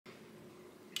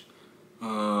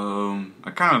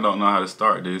kind of don't know how to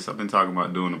start this. I've been talking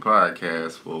about doing a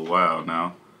podcast for a while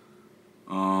now.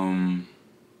 I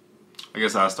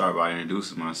guess I'll start by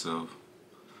introducing myself.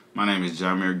 My name is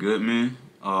Jamir Goodman.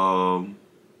 I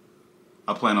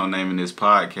plan on naming this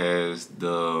podcast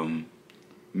the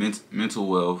Mental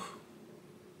Wealth.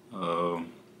 Let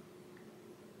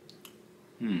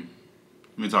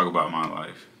me talk about my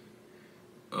life.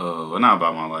 Well, not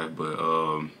about my life, but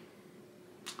a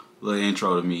little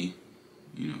intro to me.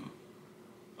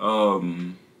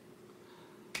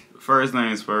 First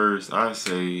things first, I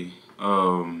say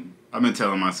I've been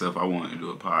telling myself I wanted to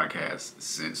do a podcast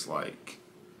since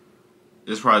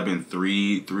it's probably been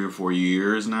three or 4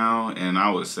 years now, and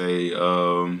I would say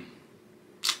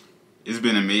it's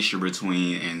been a mixture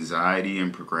between anxiety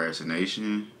and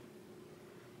procrastination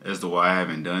as to why I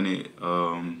haven't done it.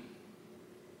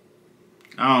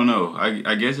 I don't know.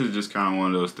 I guess it's just kind of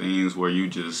one of those things where you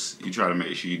try to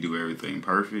make sure you do everything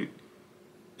perfect,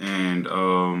 and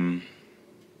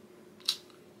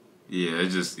yeah,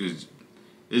 it's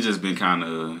just been kind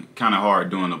of hard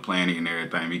doing the planning and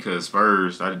everything, because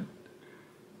first I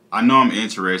know I'm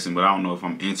interesting, but I don't know if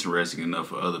I'm interesting enough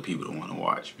for other people to want to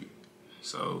watch me,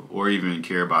 so, or even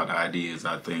care about the ideas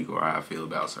I think or how I feel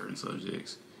about certain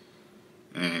subjects.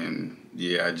 And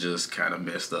yeah, I just kind of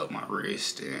messed up my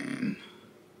wrist, and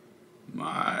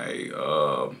I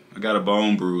got a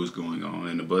bone bruise going on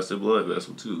and a busted blood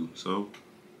vessel too. So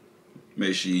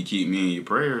make sure you keep me in your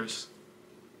prayers.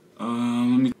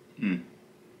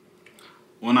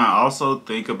 When I also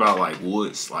think about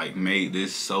what's made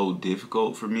this so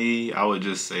difficult for me, I would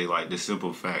just say the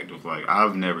simple fact of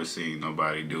I've never seen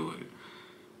nobody do it.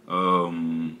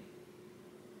 And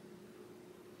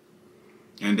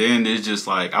then it's just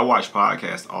I watch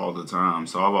podcasts all the time,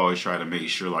 so I've always tried to make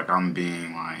sure I'm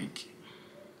being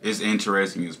as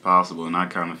interesting as possible, and I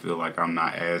kind of feel like I'm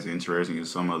not as interesting as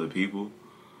some other people.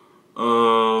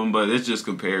 But it's just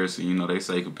comparison, they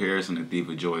say comparison is the thief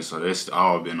of joy, so that's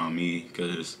all been on me,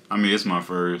 because it's my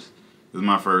first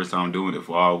time doing it.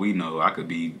 For all we know, I could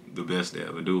be the best to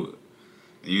ever do it.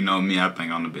 And you know me, I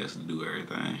think I'm the best to do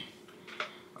everything.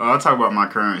 I'll talk about my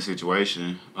current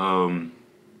situation.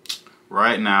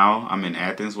 Right now, I'm in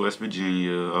Athens, West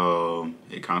Virginia,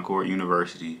 at Concord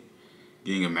University,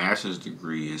 getting a master's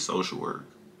degree in social work.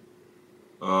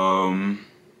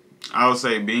 I would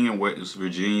say being in West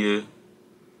Virginia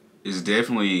is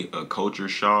definitely a culture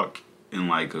shock and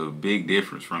a big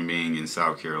difference from being in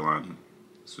South Carolina,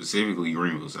 specifically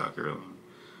Greenville, South Carolina.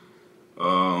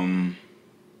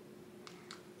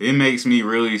 It makes me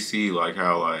really see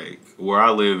how where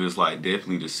I live is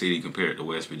definitely the city compared to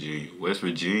West Virginia. West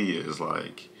Virginia is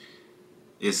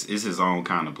it's its own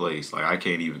kind of place. I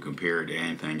can't even compare it to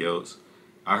anything else.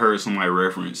 I heard somebody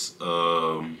reference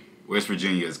West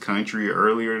Virginia as country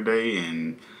earlier today,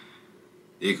 and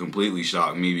it completely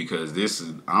shocked me, because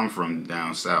I'm from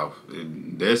down south.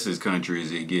 That's as country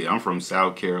as it get. I'm from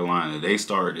South Carolina. They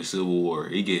started the Civil War.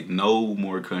 It get no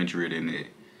more country than that.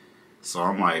 So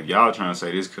I'm if y'all trying to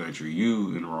say this country,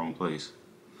 you in the wrong place.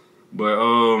 But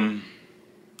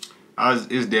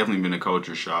it's definitely been a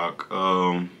culture shock.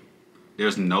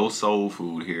 There's no soul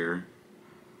food here.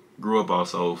 Grew up off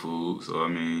soul food, so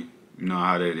you know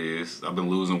how that is. I've been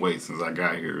losing weight since I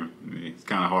got here. It's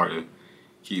kind of hard to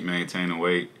keep maintaining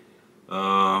weight.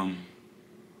 I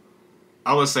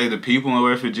would say the people in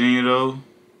West Virginia, though,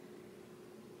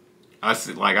 I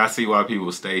see why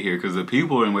people stay here, because the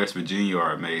people in West Virginia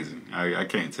are amazing. I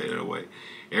can't take it away.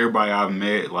 Everybody I've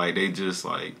met, they just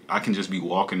I can just be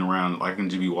walking around, I can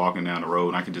just be walking down the road,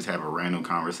 and I can just have a random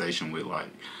conversation with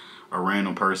a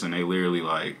random person. They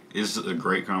literally it's a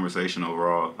great conversation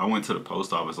overall. I went to the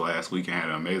post office last week and had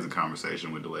an amazing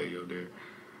conversation with the lady up there.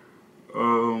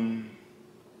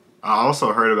 I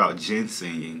also heard about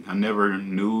ginsenging. I never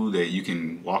knew that you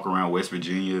can walk around West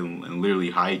Virginia and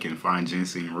literally hike and find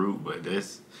ginseng root, but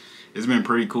it's been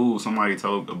pretty cool.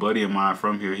 A buddy of mine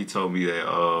from here, he told me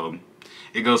that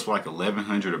it goes for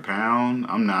 $1,100 a pound.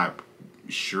 I'm not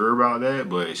sure about that,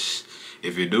 but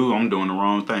if it do, I'm doing the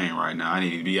wrong thing right now. I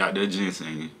need to be out there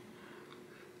ginsenging.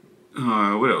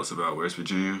 What else about West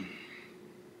Virginia?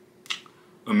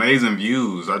 Amazing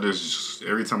views.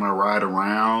 Every time I ride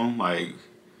around,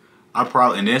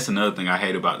 and that's another thing I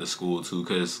hate about the school too,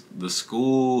 because the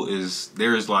school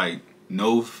there's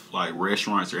no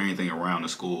restaurants or anything around the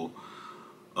school,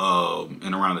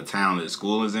 and around the town that the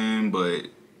school is in, but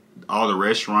all the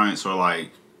restaurants are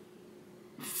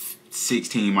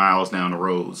 16 miles down the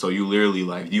road. So you literally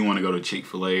if you want to go to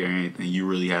Chick-fil-A or anything, you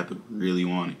really have to really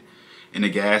want it. And the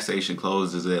gas station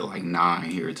closes at 9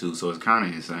 here too, so it's kind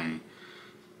of insane.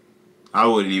 I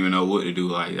wouldn't even know what to do.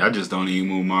 Like, I just don't even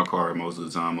move my car most of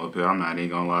the time up here. I'm not even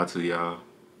gonna lie to y'all.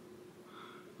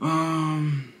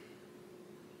 Um,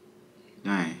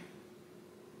 Dang.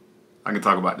 I can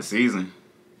talk about the season.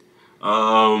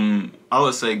 I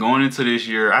would say going into this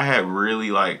year, I had really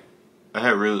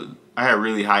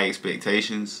high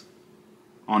expectations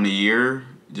on the year,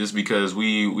 just because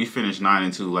we finished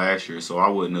 9-2 last year, so I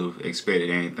wouldn't have expected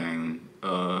anything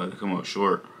to come up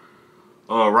short.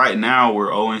 Right now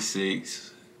we're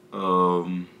 0-6.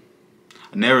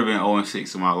 I've never been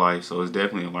 0-6 in my life, so it's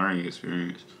definitely a learning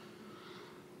experience.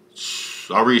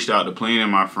 I reached out to plenty of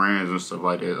my friends and stuff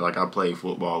like that, like I played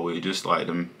football with, just like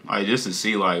them, like just to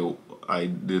see like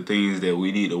the things that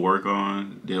we need to work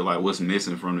on. They're like, what's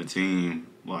missing from the team,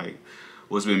 like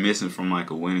what's been missing from like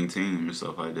a winning team and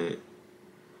stuff like that.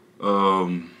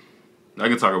 I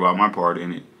can talk about my part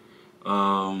in it.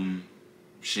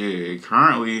 Shit.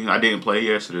 Currently, I didn't play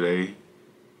yesterday.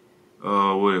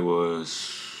 What it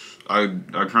was. I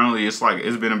currently,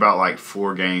 it's been about like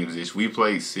 4 games ish. We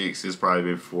played 6. It's probably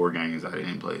been 4 games I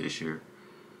didn't play this year.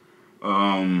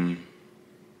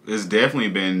 It's definitely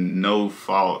been no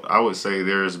fault. I would say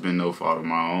there's been no fault of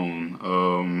my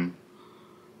own.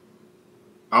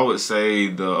 I would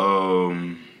say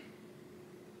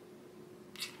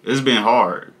it's been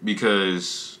hard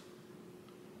because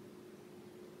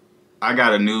I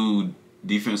got a new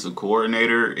defensive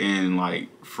coordinator, and like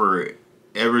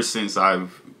ever since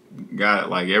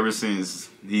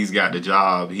he's got the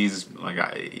job, he's like,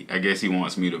 I guess he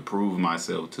wants me to prove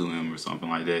myself to him or something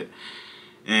like that.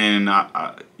 And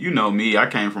you know me, I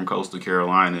came from Coastal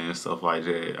Carolina and stuff like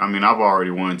that. I mean, I've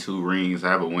already won 2 rings. I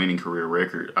have a winning career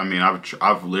record. I mean,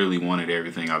 I've literally wanted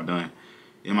everything I've done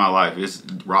in my life. It's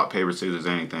rock, paper, scissors,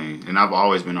 anything. And I've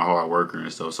always been a hard worker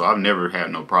and stuff. So I've never had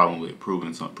no problem with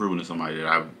proving to somebody that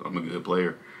I'm a good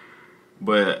player.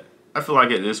 But I feel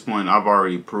like at this point, I've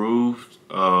already proved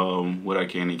what I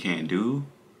can and can't do.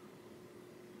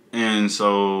 And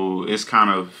so it's kind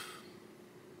of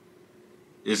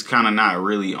not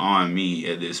really on me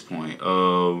at this point.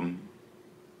 I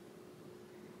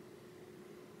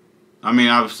mean,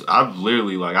 I've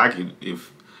literally, like,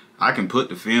 if I can put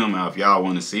the film out if y'all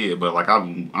want to see it, but like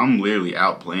I'm literally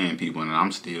outplaying people and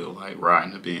I'm still like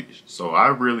riding the bench. So I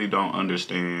really don't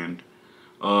understand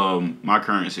my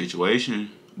current situation,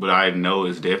 but I know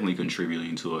it's definitely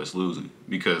contributing to us losing,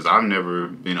 because I've never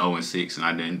been 0-6 and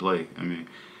I didn't play. I mean,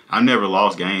 I've never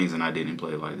lost games and I didn't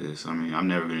play like this. I mean, I've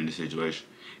never been in this situation.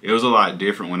 It was a lot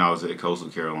different when I was at Coastal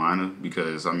Carolina,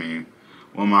 because I mean,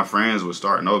 one of my friends was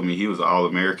starting over me. He was an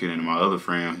All-American, and my other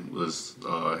friend was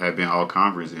had been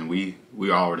All-Conference, and we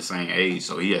all were the same age,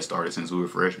 so he had started since we were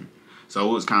freshmen. So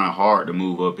it was kind of hard to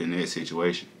move up in that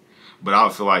situation. But I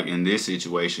feel like in this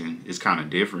situation, it's kind of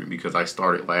different, because I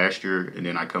started last year, and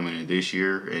then I come in this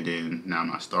year, and then now I'm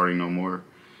not starting no more.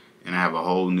 And I have a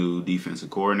whole new defensive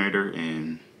coordinator,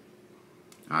 and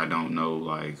I don't know,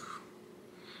 like...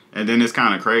 And then it's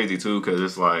kind of crazy, too, because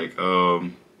it's like...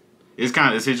 It's kind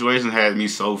of, the situation has me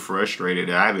so frustrated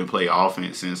that I haven't played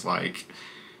offense since like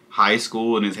high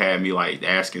school, and it's had me like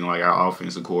asking like our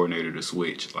offensive coordinator to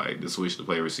switch to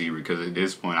play receiver, because at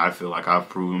this point I feel like I've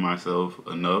proven myself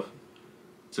enough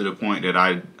to the point that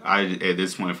I at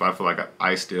this point, if I feel like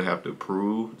I still have to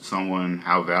prove someone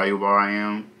how valuable I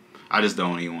am, I just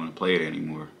don't even want to play it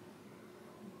anymore.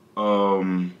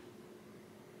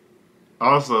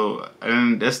 Also,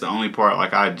 and that's the only part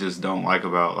like I just don't like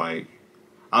about, like,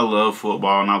 I love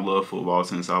football, and I've loved football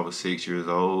since I was 6 years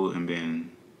old and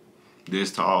been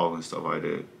this tall and stuff like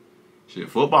that. Shit,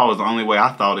 football was the only way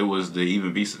I thought it was to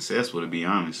even be successful, to be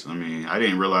honest. I mean, I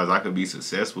didn't realize I could be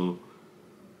successful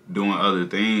doing other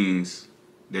things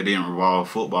that didn't involve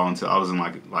football until I was in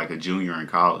like a junior in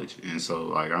college. And so,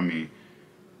 like, I mean,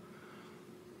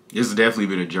 it's definitely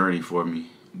been a journey for me.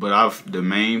 But the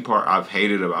main part I've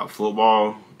hated about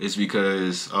football is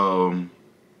because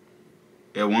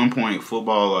at one point,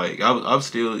 football, like, I've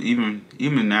still, even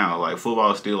now, like,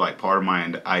 football is still, like, part of my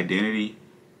identity.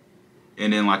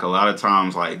 And then, like, a lot of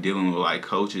times, like, dealing with, like,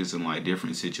 coaches and, like,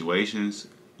 different situations,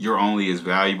 you're only as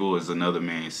valuable as another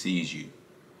man sees you.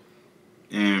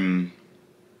 And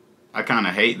I kind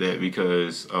of hate that,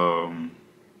 because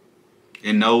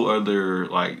in no other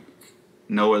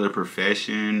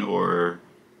profession or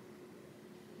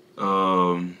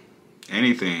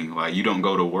anything, like, you don't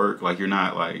go to work, like, you're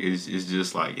not, like, it's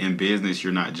just like in business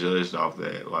you're not judged off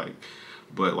that, like,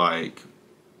 but like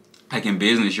in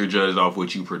business you're judged off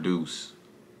what you produce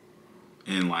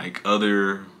in like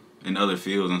other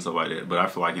fields and stuff like that. But I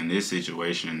feel like in this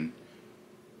situation,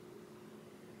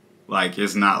 like,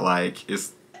 it's not like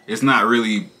it's not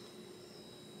really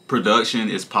production,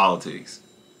 it's politics.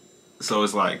 So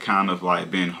it's like kind of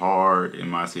like been hard in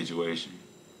my situation.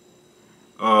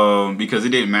 Because it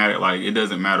didn't matter. Like it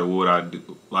doesn't matter what I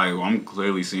do. Like I'm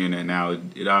clearly seeing that now.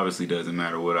 It obviously doesn't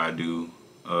matter what I do.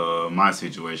 My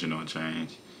situation don't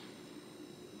change.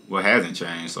 What hasn't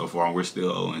changed so far. We're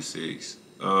still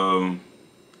 0-6.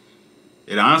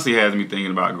 It honestly has me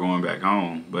thinking about going back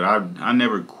home. But I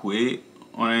never quit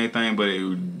on anything. But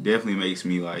it definitely makes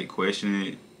me like question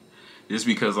it. Just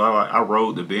because I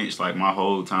rode the bench like my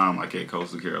whole time like at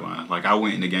Coastal Carolina. Like I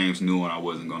went into games knowing I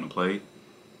wasn't gonna play.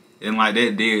 And like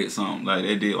that did something. Like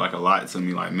that did like a lot to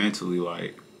me like mentally.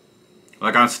 Like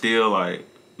I still I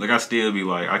still be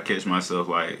like I catch myself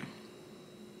like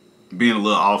being a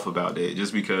little off about that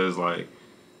just because like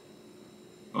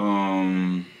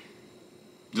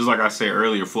just like I said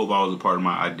earlier, football is a part of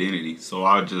my identity. So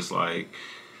I just like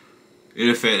it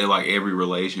affected like every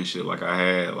relationship like I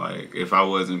had. Like if I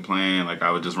wasn't playing, like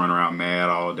I would just run around mad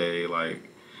all day. Like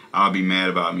I'll be mad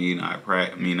about me not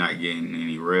getting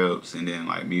any reps, and then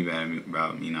like be mad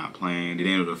about me not playing. Then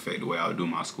it would affect the way I would do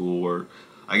my schoolwork.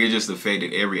 Like it just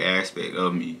affected every aspect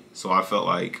of me. So I felt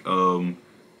like when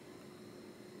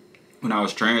I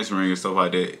was transferring and stuff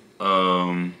like that,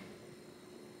 I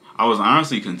was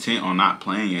honestly content on not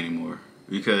playing anymore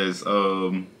because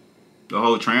the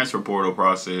whole transfer portal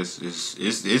process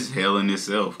is hell in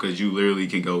itself because you literally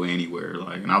can go anywhere.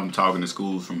 Like, and I'm talking to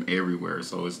schools from everywhere,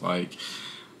 so it's like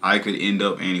I could end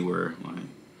up anywhere. Like,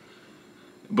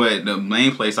 but the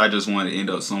main place I just wanted to end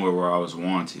up somewhere where I was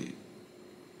wanted.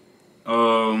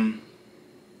 And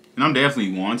I'm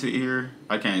definitely wanted here.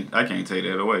 I can't take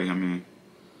that away. I mean,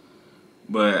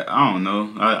 but I don't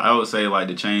know. I would say like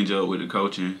the change up with the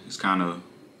coaching is kind of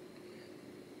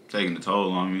taking the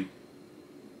toll on me.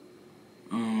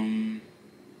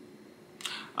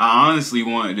 I honestly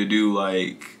wanted to do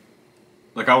like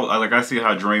I see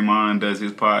how Draymond does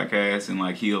his podcast and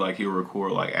he'll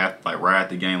record right after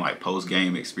the game like post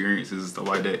game experiences and stuff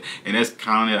like that, and that's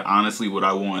kind of honestly what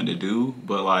I wanted to do.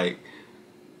 But like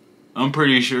I'm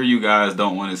pretty sure you guys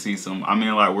don't want to see some. I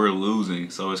mean like we're losing,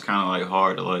 so it's kind of like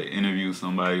hard to like interview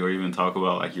somebody or even talk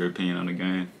about like your opinion on the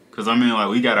game. Cause I mean like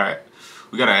we got our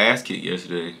ass kicked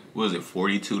yesterday. What was it,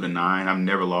 42-9? I've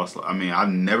never lost. I mean I've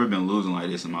never been losing like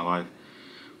this in my life.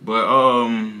 But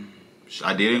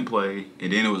I didn't play,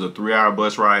 and then it was a 3-hour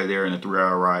bus ride there and a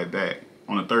 3-hour ride back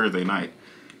on a Thursday night.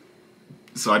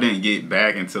 So I didn't get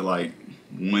back until like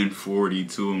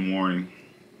 1:42 in the morning.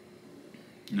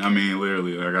 I mean,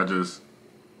 literally, like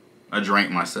I drank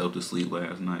myself to sleep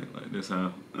last night. Like that's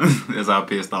how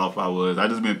pissed off I was. I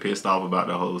just been pissed off about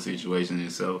the whole situation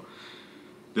itself,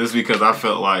 just because I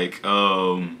felt like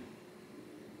I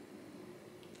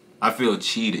feel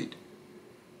cheated.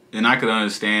 And I could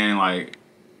understand, like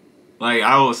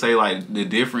I would say, like, the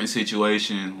different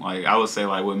situation, like, I would say,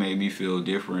 like, what made me feel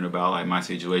different about, like, my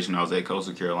situation when I was at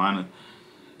Coastal Carolina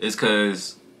is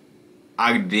because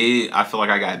I feel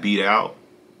like I got beat out,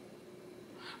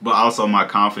 but also my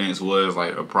confidence was,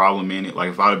 like, a problem in it. Like,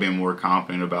 if I'd have been more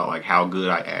confident about, like, how good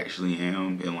I actually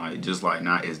am and, like, just, like,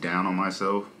 not as down on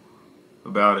myself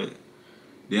about it,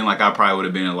 then, like, I probably would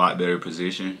have been in a lot better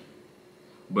position.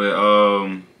 But,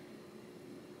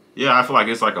 yeah, I feel like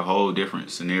it's like a whole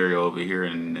different scenario over here,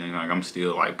 and like I'm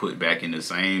still like put back in the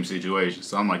same situation.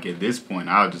 So I'm like, at this point,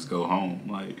 I'll just go home.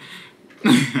 Like,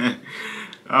 I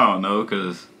don't know,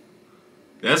 cause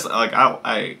that's like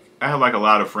I have like a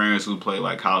lot of friends who play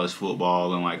like college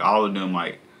football, and like all of them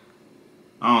like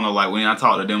I don't know, like when I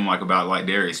talk to them like about like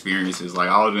their experiences, like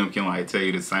all of them can like tell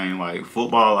you the same. Like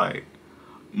football, like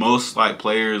most like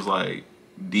players like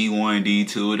D1,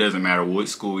 D2, it doesn't matter what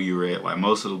school you're at. Like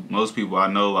most people I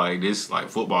know, like this, like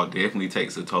football definitely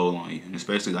takes a toll on you, and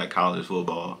especially like college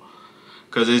football,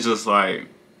 cause it's just like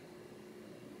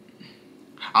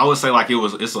I would say like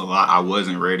it's a lot I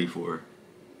wasn't ready for.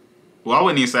 Well, I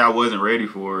wouldn't even say I wasn't ready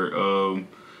for it.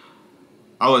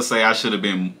 I would say I should have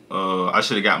been. I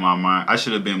should have got my mind. I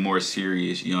should have been more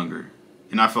serious younger.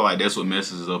 And I feel like that's what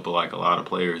messes up like a lot of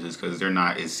players is because they're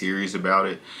not as serious about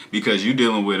it. Because you're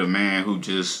dealing with a man who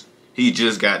just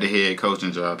got the head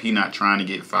coaching job. He not trying to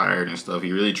get fired and stuff.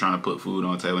 He really trying to put food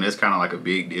on the table. And that's kind of like a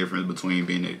big difference between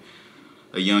being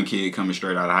a young kid coming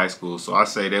straight out of high school. So I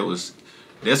say that's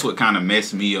what kind of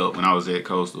messed me up when I was at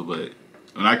Coastal. But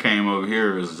when I came over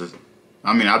here, it was just,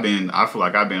 I mean, I feel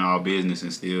like I've been all business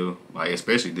and still, like,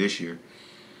 especially this year,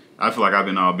 I feel like I've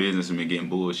been all business and been getting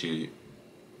bullshitted.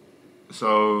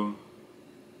 So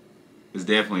it's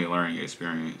definitely a learning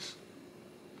experience.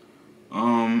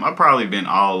 I've probably been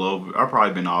all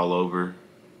over.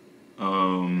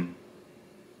 In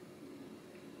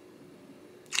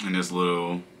this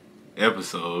little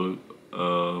episode.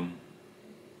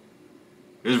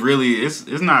 It's really it's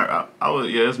not. I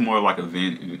would yeah. It's more like a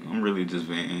vent. I'm really just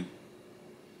venting.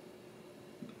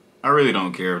 I really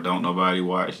don't care if don't nobody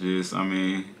watch this. I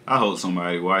mean, I hope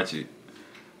somebody watch it.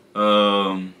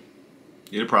 Um,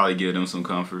 it'll probably give them some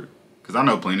comfort. Cause I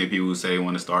know plenty of people who say they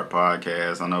want to start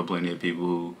podcasts. I know plenty of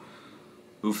people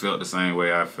who felt the same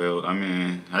way I felt. I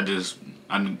mean, I'm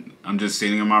just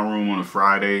sitting in my room on a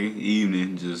Friday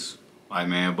evening, just like,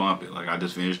 man, bump it. Like, I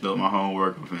just finished up my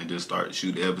homework. I'm finna just start to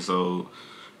shoot the episode.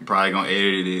 I'm probably gonna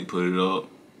edit it, put it up,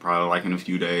 probably like in a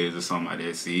few days or something like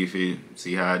that.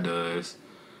 See how it does.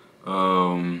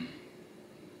 Um,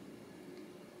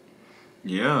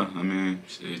 yeah, I mean,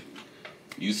 shit.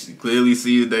 Clearly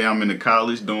see today I'm in the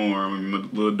college dorm, in my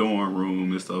little dorm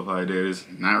room and stuff like that. There's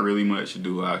not really much to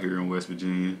do out here in West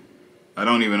Virginia. I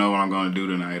don't even know what I'm going to do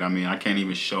tonight. I mean, I can't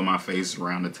even show my face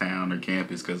around the town or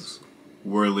campus because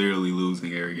we're literally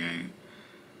losing every game.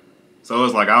 So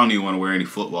it's like I don't even want to wear any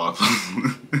football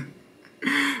clothes.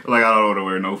 Like, I don't want to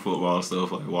wear no football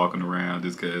stuff, like walking around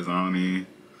just because I don't even,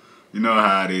 you know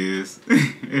how it is.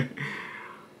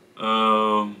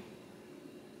 um,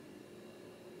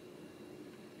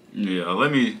 yeah,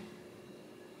 let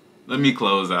me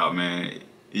close out, man.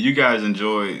 If you guys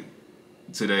enjoyed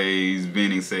today's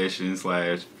venting session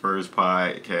slash first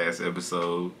podcast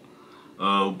episode,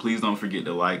 please don't forget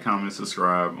to like, comment,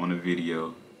 subscribe on the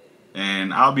video.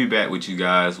 And I'll be back with you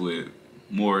guys with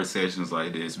more sessions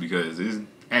like this because it's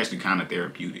actually kind of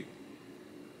therapeutic.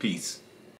 Peace.